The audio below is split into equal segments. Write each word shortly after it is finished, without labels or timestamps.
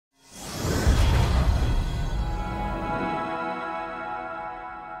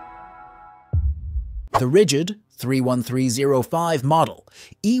The rigid 31305 model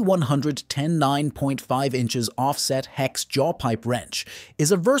E100 10.9.5 inches offset hex jaw pipe wrench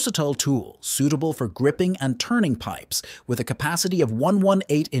is a versatile tool suitable for gripping and turning pipes with a capacity of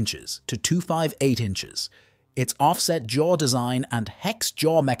 118 inches to 258 inches. Its offset jaw design and hex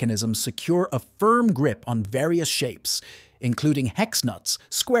jaw mechanisms secure a firm grip on various shapes, including hex nuts,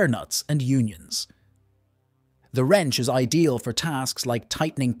 square nuts, and unions. The wrench is ideal for tasks like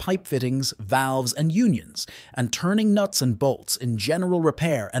tightening pipe fittings, valves, and unions, and turning nuts and bolts in general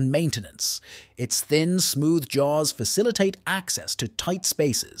repair and maintenance. Its thin, smooth jaws facilitate access to tight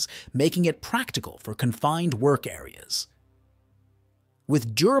spaces, making it practical for confined work areas.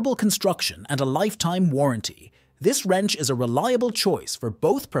 With durable construction and a lifetime warranty, this wrench is a reliable choice for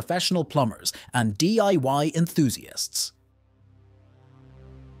both professional plumbers and DIY enthusiasts.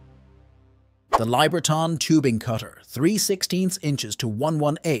 The Libraton Tubing Cutter 3/16 inches to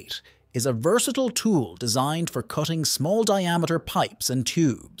 118 is a versatile tool designed for cutting small diameter pipes and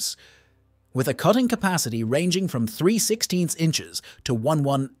tubes. With a cutting capacity ranging from 3/16 inches to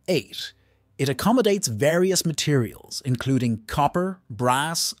 118, it accommodates various materials, including copper,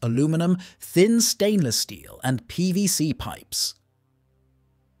 brass, aluminum, thin stainless steel, and PVC pipes.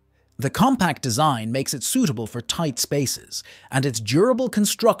 The compact design makes it suitable for tight spaces, and its durable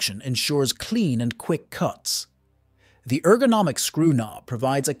construction ensures clean and quick cuts. The ergonomic screw knob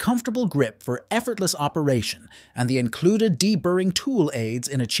provides a comfortable grip for effortless operation, and the included deburring tool aids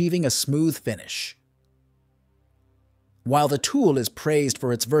in achieving a smooth finish. While the tool is praised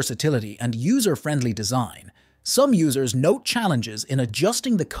for its versatility and user-friendly design, some users note challenges in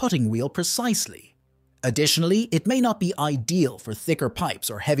adjusting the cutting wheel precisely. Additionally, it may not be ideal for thicker pipes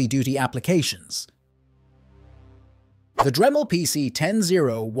or heavy-duty applications. The Dremel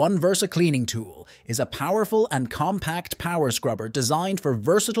PC-1001 Versa Cleaning Tool is a powerful and compact power scrubber designed for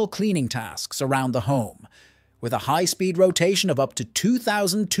versatile cleaning tasks around the home. With a high-speed rotation of up to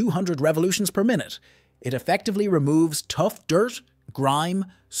 2,200 revolutions per minute, it effectively removes tough dirt, grime,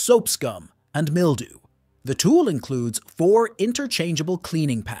 soap scum, and mildew. The tool includes 4 interchangeable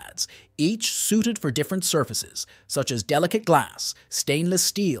cleaning pads, each suited for different surfaces, such as delicate glass, stainless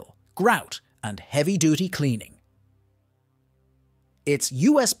steel, grout, and heavy-duty cleaning. Its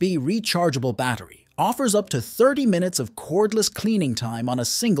USB rechargeable battery offers up to 30 minutes of cordless cleaning time on a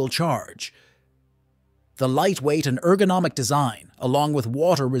single charge. The lightweight and ergonomic design, along with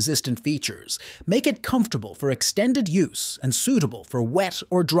water-resistant features, make it comfortable for extended use and suitable for wet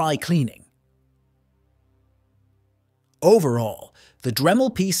or dry cleaning. Overall, the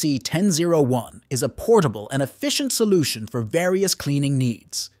Dremel PC-1001 is a portable and efficient solution for various cleaning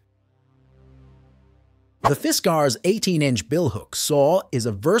needs. The Fiskars 18-inch Billhook saw is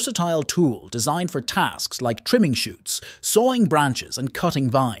a versatile tool designed for tasks like trimming shoots, sawing branches, and cutting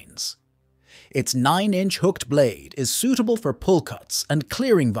vines. Its 9-inch hooked blade is suitable for pull cuts and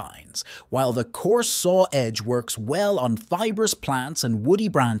clearing vines, while the coarse saw edge works well on fibrous plants and woody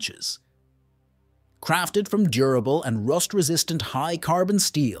branches. Crafted from durable and rust-resistant high-carbon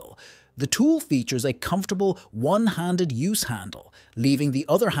steel, the tool features a comfortable one-handed use handle, leaving the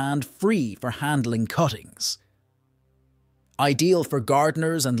other hand free for handling cuttings. Ideal for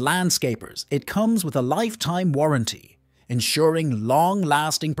gardeners and landscapers, it comes with a lifetime warranty, ensuring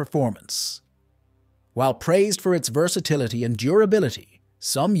long-lasting performance. While praised for its versatility and durability,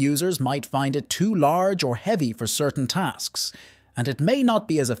 some users might find it too large or heavy for certain tasks, and it may not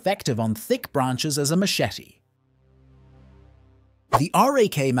be as effective on thick branches as a machete. The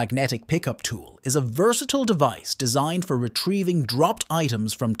RAK magnetic pickup tool is a versatile device designed for retrieving dropped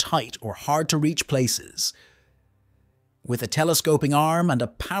items from tight or hard-to-reach places. With a telescoping arm and a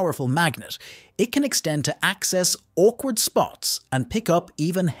powerful magnet, it can extend to access awkward spots and pick up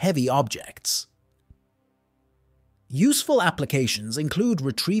even heavy objects. Useful applications include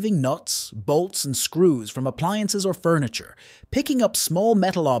retrieving nuts, bolts, and screws from appliances or furniture, picking up small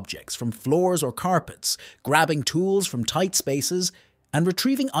metal objects from floors or carpets, grabbing tools from tight spaces, and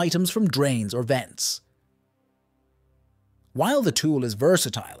retrieving items from drains or vents. While the tool is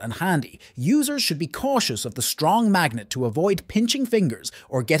versatile and handy, users should be cautious of the strong magnet to avoid pinching fingers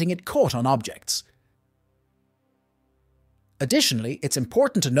or getting it caught on objects. Additionally, it's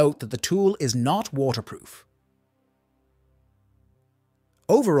important to note that the tool is not waterproof.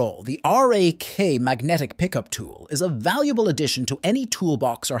 Overall, the RAK magnetic pickup tool is a valuable addition to any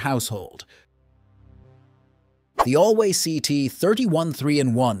toolbox or household. The ALLWAY CT 31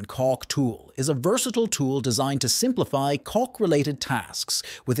 3-in-1 Caulk tool is a versatile tool designed to simplify caulk-related tasks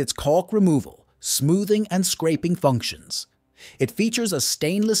with its caulk removal, smoothing, and scraping functions. It features a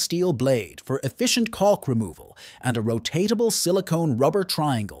stainless steel blade for efficient caulk removal and a rotatable silicone rubber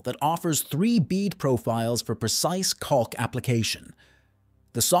triangle that offers 3 bead profiles for precise caulk application.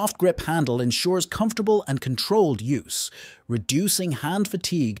 The soft grip handle ensures comfortable and controlled use, reducing hand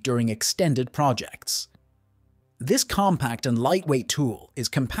fatigue during extended projects. This compact and lightweight tool is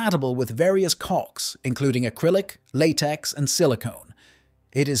compatible with various caulks, including acrylic, latex, and silicone.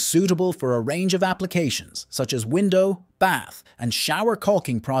 It is suitable for a range of applications, such as window, bath, and shower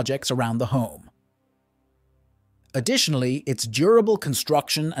caulking projects around the home. Additionally, its durable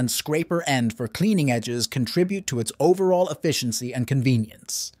construction and scraper end for cleaning edges contribute to its overall efficiency and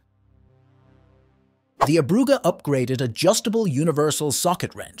convenience. The Abruga upgraded adjustable universal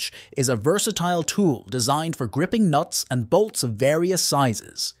socket wrench is a versatile tool designed for gripping nuts and bolts of various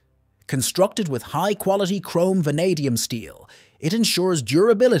sizes. Constructed with high-quality chrome vanadium steel, it ensures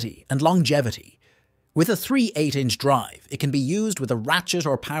durability and longevity. With a 3 8-inch drive, it can be used with a ratchet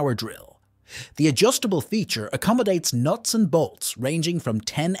or power drill. The adjustable feature accommodates nuts and bolts ranging from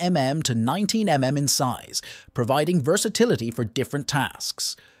 10 mm to 19 mm in size, providing versatility for different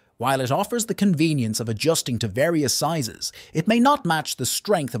tasks. While it offers the convenience of adjusting to various sizes, it may not match the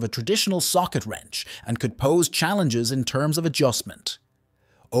strength of a traditional socket wrench and could pose challenges in terms of adjustment.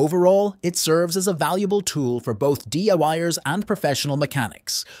 Overall, it serves as a valuable tool for both DIYers and professional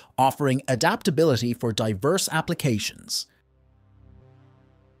mechanics, offering adaptability for diverse applications.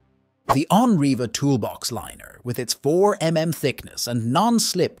 The ONREVA toolbox liner, with its 4 mm thickness and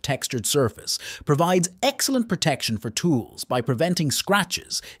non-slip textured surface, provides excellent protection for tools by preventing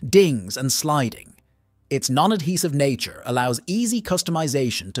scratches, dings, and sliding. Its non-adhesive nature allows easy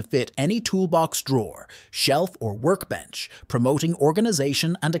customization to fit any toolbox drawer, shelf, or workbench, promoting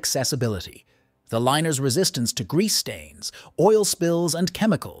organization and accessibility. The liner's resistance to grease stains, oil spills, and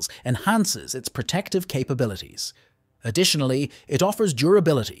chemicals enhances its protective capabilities. Additionally, it offers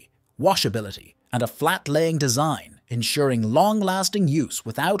durability, washability, and a flat-laying design, ensuring long-lasting use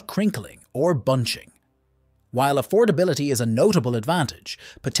without crinkling or bunching. While affordability is a notable advantage,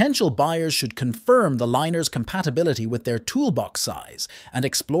 potential buyers should confirm the liner's compatibility with their toolbox size and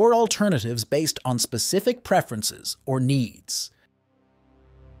explore alternatives based on specific preferences or needs.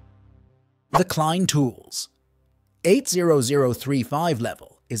 The Klein Tools 80035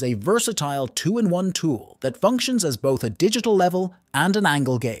 level is a versatile 2-in-1 tool that functions as both a digital level and an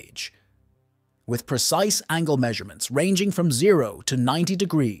angle gauge. With precise angle measurements ranging from 0 to 90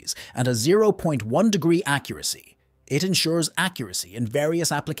 degrees and a 0.1 degree accuracy, it ensures accuracy in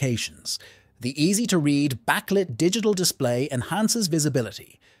various applications. The easy-to-read backlit digital display enhances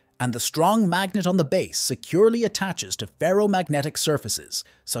visibility, and the strong magnet on the base securely attaches to ferromagnetic surfaces,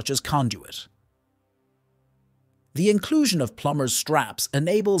 such as conduit. The inclusion of plumber's straps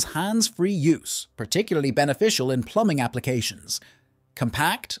enables hands-free use, particularly beneficial in plumbing applications.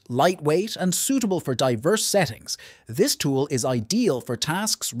 Compact, lightweight, and suitable for diverse settings, this tool is ideal for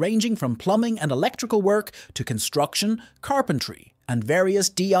tasks ranging from plumbing and electrical work to construction, carpentry, and various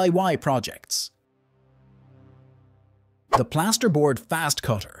DIY projects. The Plasterboard Fast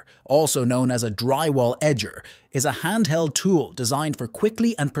Cutter, also known as a drywall edger, is a handheld tool designed for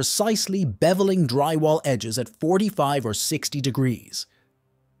quickly and precisely beveling drywall edges at 45 or 60 degrees.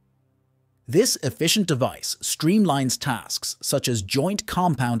 This efficient device streamlines tasks such as joint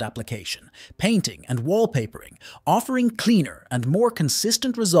compound application, painting, and wallpapering, offering cleaner and more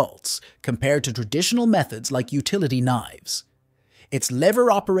consistent results compared to traditional methods like utility knives. Its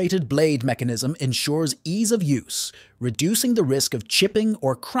lever-operated blade mechanism ensures ease of use, reducing the risk of chipping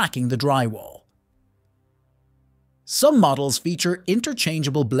or cracking the drywall. Some models feature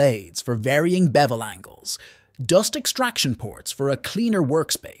interchangeable blades for varying bevel angles, dust extraction ports for a cleaner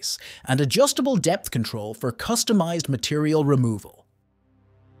workspace, and adjustable depth control for customized material removal.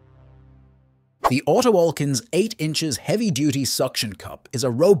 The AUTOAlkins 8 inches heavy-duty suction cup is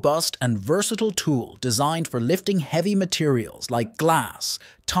a robust and versatile tool designed for lifting heavy materials like glass,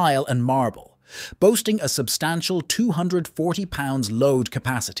 tile, and marble, boasting a substantial 240 pounds load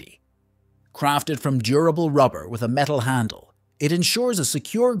capacity. Crafted from durable rubber with a metal handle, it ensures a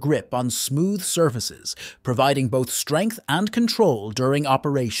secure grip on smooth surfaces, providing both strength and control during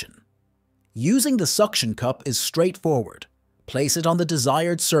operation. Using the suction cup is straightforward. Place it on the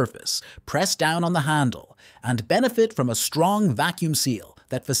desired surface, press down on the handle, and benefit from a strong vacuum seal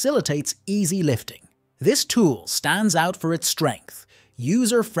that facilitates easy lifting. This tool stands out for its strength,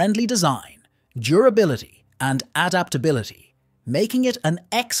 user-friendly design, durability, and adaptability, making it an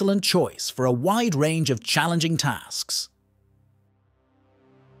excellent choice for a wide range of challenging tasks.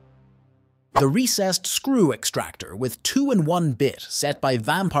 The recessed screw extractor with 2-in-1 bit set by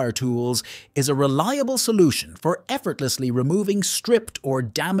Vampire Tools is a reliable solution for effortlessly removing stripped or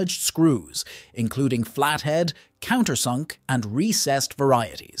damaged screws, including flathead, countersunk, and recessed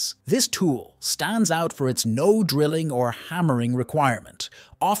varieties. This tool stands out for its no drilling or hammering requirement,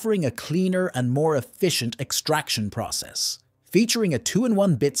 offering a cleaner and more efficient extraction process. Featuring a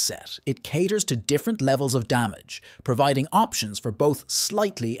 2-in-1 bit set, it caters to different levels of damage, providing options for both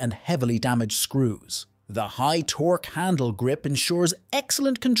slightly and heavily damaged screws. The high torque handle grip ensures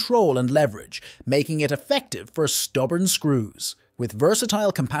excellent control and leverage, making it effective for stubborn screws. With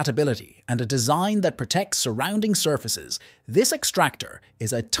versatile compatibility and a design that protects surrounding surfaces, this extractor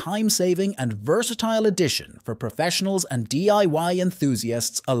is a time-saving and versatile addition for professionals and DIY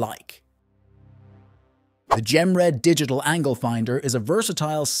enthusiasts alike. The GemRed Digital Angle Finder is a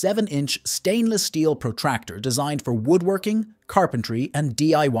versatile 7-inch stainless steel protractor designed for woodworking, carpentry, and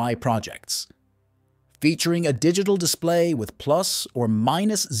DIY projects. Featuring a digital display with plus or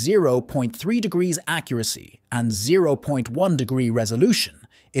minus 0.3 degrees accuracy and 0.1 degree resolution,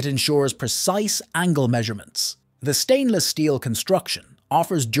 it ensures precise angle measurements. The stainless steel construction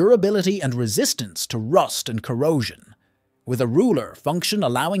offers durability and resistance to rust and corrosion. With a ruler function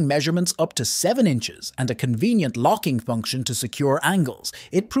allowing measurements up to 7 inches and a convenient locking function to secure angles,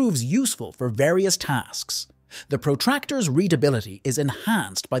 it proves useful for various tasks. The protractor's readability is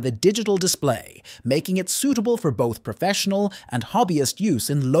enhanced by the digital display, making it suitable for both professional and hobbyist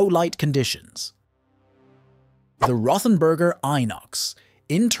use in low-light conditions. The Rothenberger Inox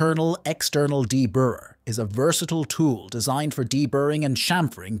Internal-External Deburrer is a versatile tool designed for deburring and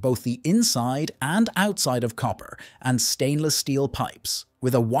chamfering both the inside and outside of copper and stainless steel pipes.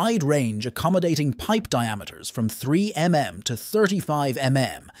 With a wide range accommodating pipe diameters from 3 mm to 35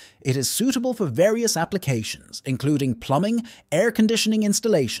 mm, it is suitable for various applications, including plumbing, air conditioning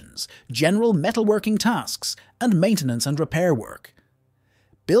installations, general metalworking tasks, and maintenance and repair work.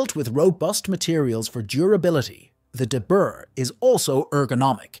 Built with robust materials for durability, the deburrer is also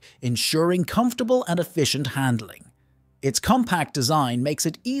ergonomic, ensuring comfortable and efficient handling. Its compact design makes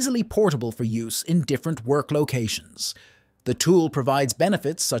it easily portable for use in different work locations. The tool provides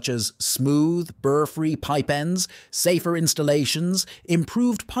benefits such as smooth, burr-free pipe ends, safer installations,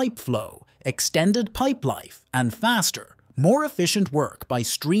 improved pipe flow, extended pipe life, and faster, more efficient work by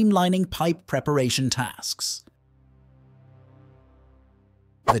streamlining pipe preparation tasks.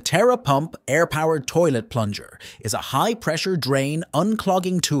 The TerraPump air-powered toilet plunger is a high-pressure drain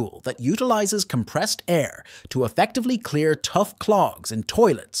unclogging tool that utilizes compressed air to effectively clear tough clogs in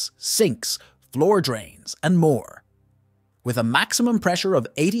toilets, sinks, floor drains, and more. With a maximum pressure of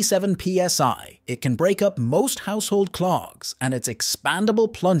 87 psi, it can break up most household clogs, and its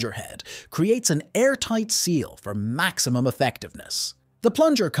expandable plunger head creates an airtight seal for maximum effectiveness. The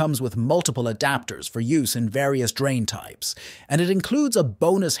plunger comes with multiple adapters for use in various drain types, and it includes a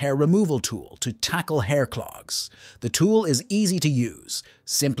bonus hair removal tool to tackle hair clogs. The tool is easy to use.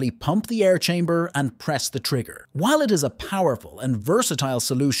 Simply pump the air chamber and press the trigger. While it is a powerful and versatile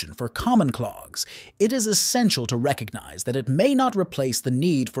solution for common clogs, it is essential to recognize that it may not replace the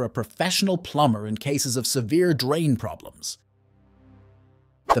need for a professional plumber in cases of severe drain problems.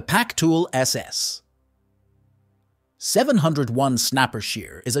 The Pack Tool SS 701 Snapper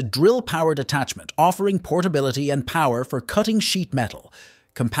Shear is a drill-powered attachment offering portability and power for cutting sheet metal.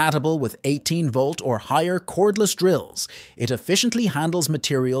 Compatible with 18-volt or higher cordless drills, it efficiently handles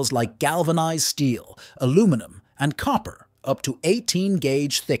materials like galvanized steel, aluminum, and copper up to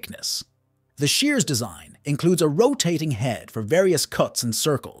 18-gauge thickness. The shear's design includes a rotating head for various cuts and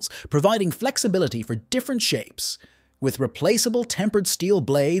circles, providing flexibility for different shapes. With replaceable tempered steel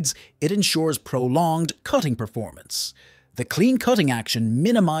blades, it ensures prolonged cutting performance. The clean cutting action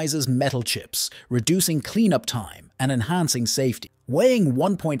minimizes metal chips, reducing cleanup time and enhancing safety. Weighing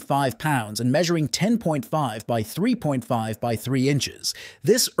 1.5 pounds and measuring 10.5 by 3.5 by 3 inches,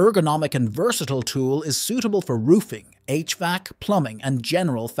 this ergonomic and versatile tool is suitable for roofing, HVAC, plumbing, and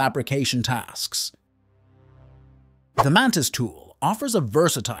general fabrication tasks. The Mantis tool offers a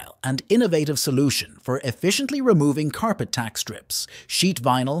versatile and innovative solution for efficiently removing carpet tack strips, sheet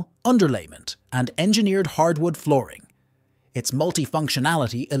vinyl, underlayment, and engineered hardwood flooring. Its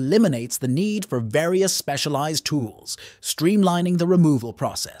multifunctionality eliminates the need for various specialized tools, streamlining the removal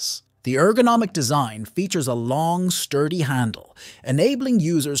process. The ergonomic design features a long, sturdy handle, enabling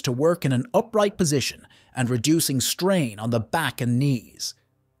users to work in an upright position and reducing strain on the back and knees.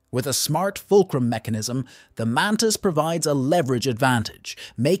 With a smart fulcrum mechanism, the Mantis provides a leverage advantage,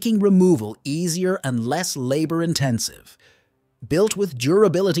 making removal easier and less labor-intensive. Built with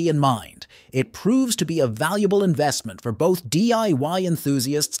durability in mind, it proves to be a valuable investment for both DIY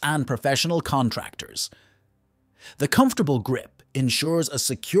enthusiasts and professional contractors. The comfortable grip ensures a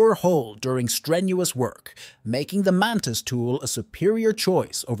secure hold during strenuous work, making the Mantis tool a superior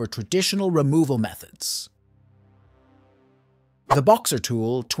choice over traditional removal methods. The Boxer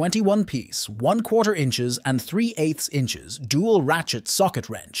Tool 21-piece, 1/4 inches and 3/8 inches dual ratchet socket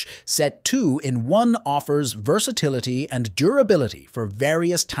wrench set 2-in-1 offers versatility and durability for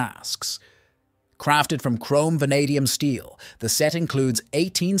various tasks. Crafted from chrome vanadium steel, the set includes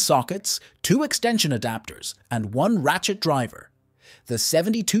 18 sockets, 2 extension adapters, and 1 ratchet driver. The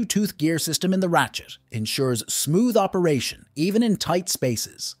 72-tooth gear system in the ratchet ensures smooth operation even in tight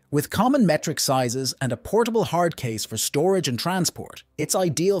spaces. With common metric sizes and a portable hard case for storage and transport, it's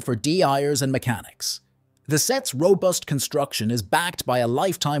ideal for DIYers and mechanics. The set's robust construction is backed by a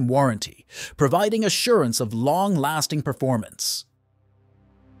lifetime warranty, providing assurance of long-lasting performance.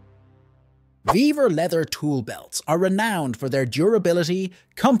 Weaver leather tool belts are renowned for their durability,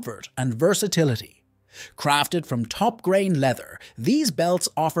 comfort, and versatility. Crafted from top-grain leather, these belts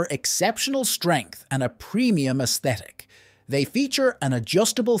offer exceptional strength and a premium aesthetic. They feature an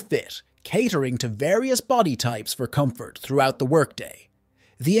adjustable fit, catering to various body types for comfort throughout the workday.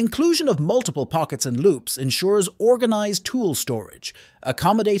 The inclusion of multiple pockets and loops ensures organized tool storage,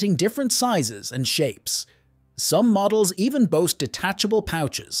 accommodating different sizes and shapes. Some models even boast detachable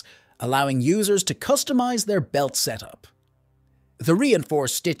pouches, allowing users to customize their belt setup. The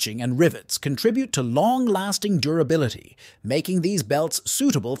reinforced stitching and rivets contribute to long-lasting durability, making these belts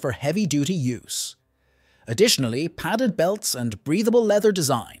suitable for heavy-duty use. Additionally, padded belts and breathable leather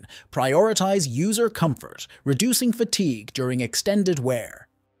design prioritize user comfort, reducing fatigue during extended wear.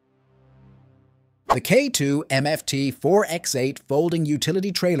 The K2 MFT 4x8 Folding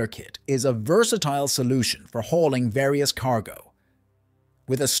Utility Trailer Kit is a versatile solution for hauling various cargo.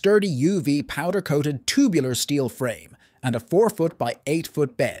 With a sturdy UV powder-coated tubular steel frame and a 4-foot by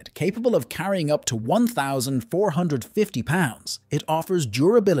 8-foot bed capable of carrying up to 1,450 pounds, it offers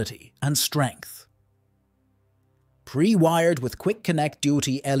durability and strength. Pre-wired with Quick Connect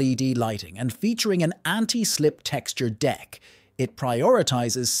Duty LED lighting and featuring an anti-slip textured deck, it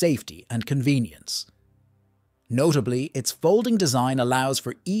prioritizes safety and convenience. Notably, its folding design allows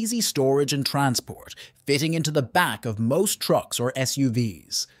for easy storage and transport, fitting into the back of most trucks or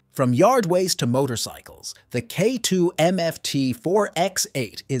SUVs. From yard waste to motorcycles, the K2 MFT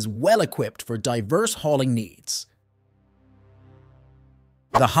 4x8 is well equipped for diverse hauling needs.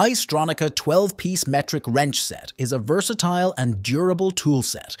 The Hystronica 12-piece metric wrench set is a versatile and durable tool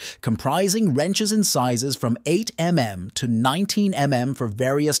set, comprising wrenches in sizes from 8 mm to 19 mm for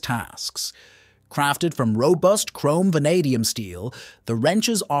various tasks. Crafted from robust chrome vanadium steel, the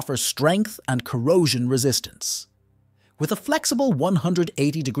wrenches offer strength and corrosion resistance. With a flexible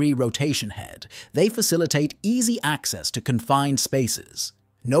 180-degree rotation head, they facilitate easy access to confined spaces.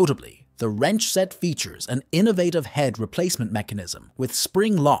 Notably, the wrench set features an innovative head replacement mechanism with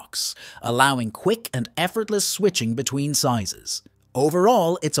spring locks, allowing quick and effortless switching between sizes.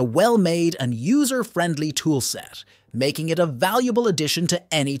 Overall, it's a well-made and user-friendly tool set, making it a valuable addition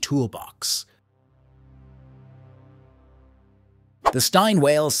to any toolbox. The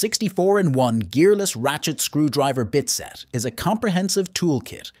Steinway 64-in-1 gearless ratchet screwdriver bit set is a comprehensive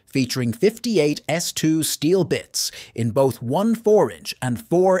toolkit featuring 58 S2 steel bits in both 1 4-inch and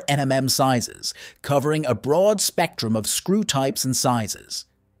 4 nmm sizes, covering a broad spectrum of screw types and sizes.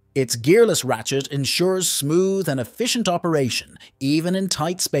 Its gearless ratchet ensures smooth and efficient operation, even in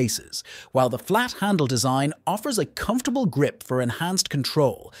tight spaces, while the flat handle design offers a comfortable grip for enhanced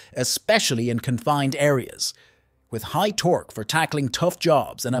control, especially in confined areas. With high torque for tackling tough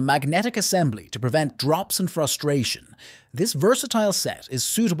jobs and a magnetic assembly to prevent drops and frustration, this versatile set is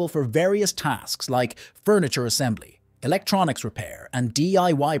suitable for various tasks like furniture assembly, electronics repair, and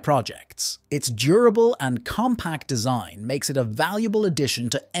DIY projects. Its durable and compact design makes it a valuable addition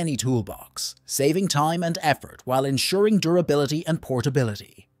to any toolbox, saving time and effort while ensuring durability and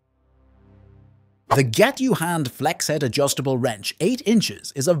portability. The Get You Hand Flex Head Adjustable Wrench 8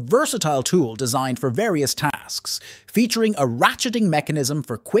 inches is a versatile tool designed for various tasks, featuring a ratcheting mechanism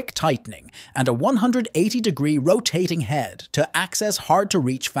for quick tightening and a 180-degree rotating head to access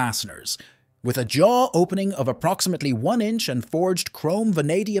hard-to-reach fasteners. With a jaw opening of approximately 1 inch and forged chrome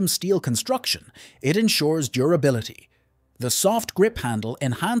vanadium steel construction, it ensures durability. The soft grip handle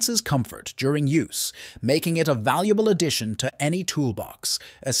enhances comfort during use, making it a valuable addition to any toolbox,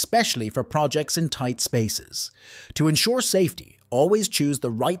 especially for projects in tight spaces. To ensure safety, always choose the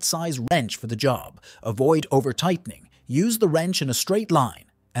right size wrench for the job, avoid over-tightening, use the wrench in a straight line,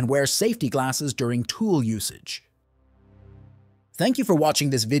 and wear safety glasses during tool usage. Thank you for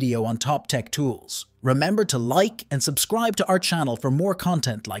watching this video on Top Tech Tools. Remember to like and subscribe to our channel for more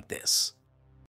content like this.